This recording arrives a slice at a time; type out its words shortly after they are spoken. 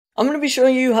I'm going to be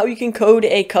showing you how you can code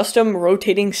a custom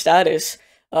rotating status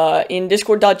in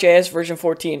Discord.js version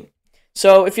 14.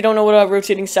 So if you don't know what a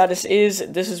rotating status is,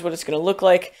 this is what it's going to look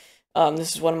like.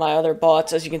 This is one of my other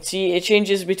bots. As you can see, it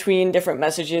changes between different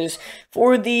messages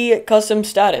for the custom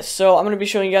status. So I'm going to be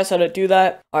showing you guys how to do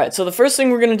that. Alright, so the first thing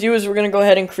we're going to do is we're going to go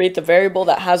ahead and create the variable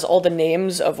that has all the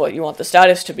names of what you want the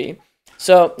status to be.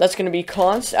 So that's going to be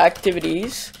const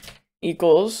activities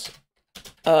equals,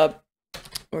 we're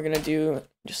going to do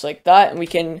just like that, and we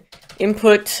can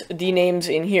input the names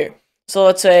in here. So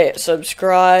let's say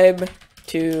subscribe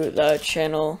to the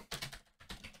channel,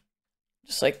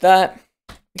 just like that.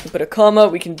 We can put a comma,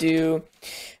 we can do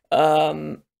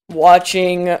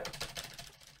watching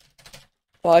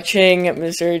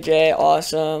Mr. J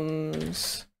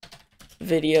Awesome's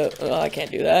video. Oh, I can't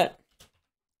do that.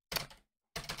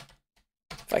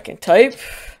 If I can type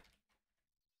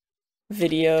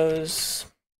videos,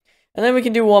 and then we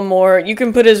can do one more. You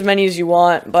can put as many as you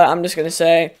want, but I'm just gonna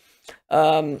say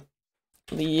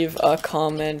leave a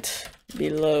comment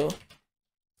below,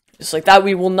 just like that.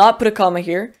 We will not put a comma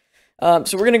here. So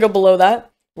we're gonna go below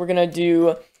that. We're gonna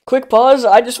do quick pause.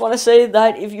 I just want to say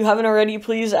that if you haven't already,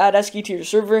 please add eski to your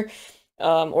server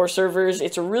or servers.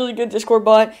 It's a really good Discord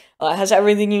bot. It has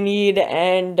everything you need,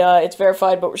 and it's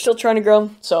verified, but we're still trying to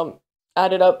grow. So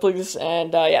add it up, please.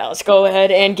 And yeah, let's go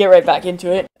ahead and get right back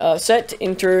into it. Set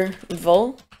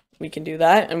interval. We can do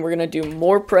that, and we're gonna do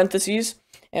more parentheses.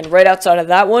 And right outside of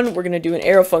that one, we're gonna do an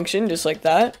arrow function, just like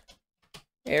that.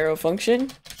 Arrow function.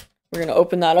 We're gonna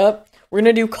open that up. We're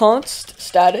gonna do const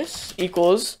status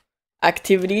equals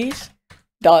activities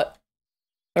dot,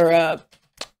 or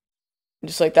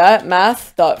just like that,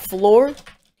 math dot floor,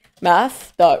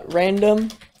 math dot random.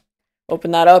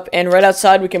 Open that up, and right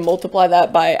outside we can multiply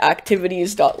that by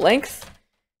activities dot length,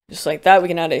 just like that. We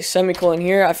can add a semicolon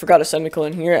here. I forgot a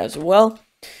semicolon here as well.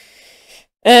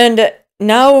 And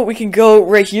now we can go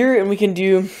right here and we can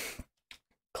do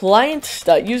client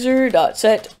dot user dot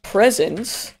set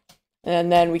presence.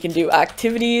 And then we can do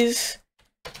activities.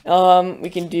 We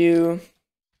can do,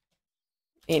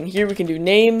 in here we can do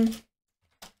name.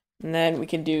 And then we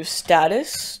can do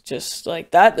status, just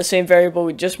like that. The same variable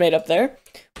we just made up there.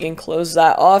 We can close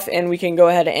that off, and we can go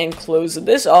ahead and close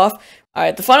this off.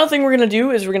 Alright, the final thing we're going to do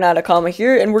is we're going to add a comma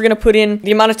here, and we're going to put in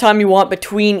the amount of time you want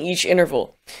between each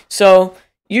interval. So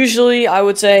usually I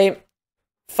would say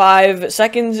 5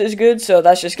 seconds is good, so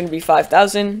that's just going to be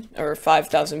 5,000 or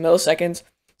 5,000 milliseconds.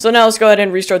 So now let's go ahead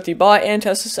and restart the bot and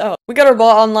test this out. We got our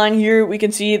bot online here. We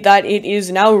can see that it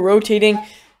is now rotating.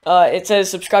 It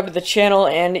says subscribe to the channel,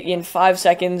 and in 5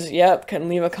 seconds, yep, can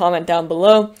leave a comment down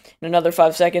below. In another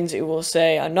 5 seconds, it will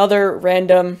say another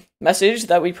random message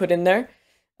that we put in there.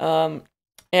 And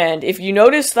if you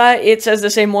notice that it says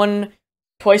the same one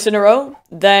twice in a row,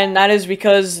 then that is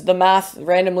because the math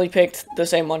randomly picked the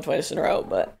same one twice in a row.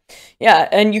 But yeah,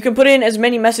 and you can put in as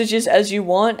many messages as you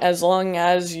want as long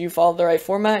as you follow the right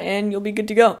format, and you'll be good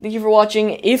to go. Thank you for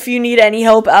watching. If you need any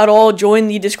help at all, join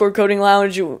the Discord Coding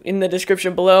Lounge in the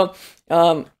description below.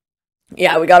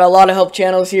 Yeah, we got a lot of help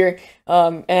channels here,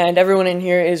 and everyone in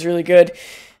here is really good.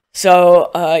 So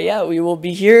yeah, we will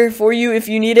be here for you if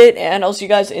you need it, and I'll see you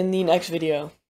guys in the next video.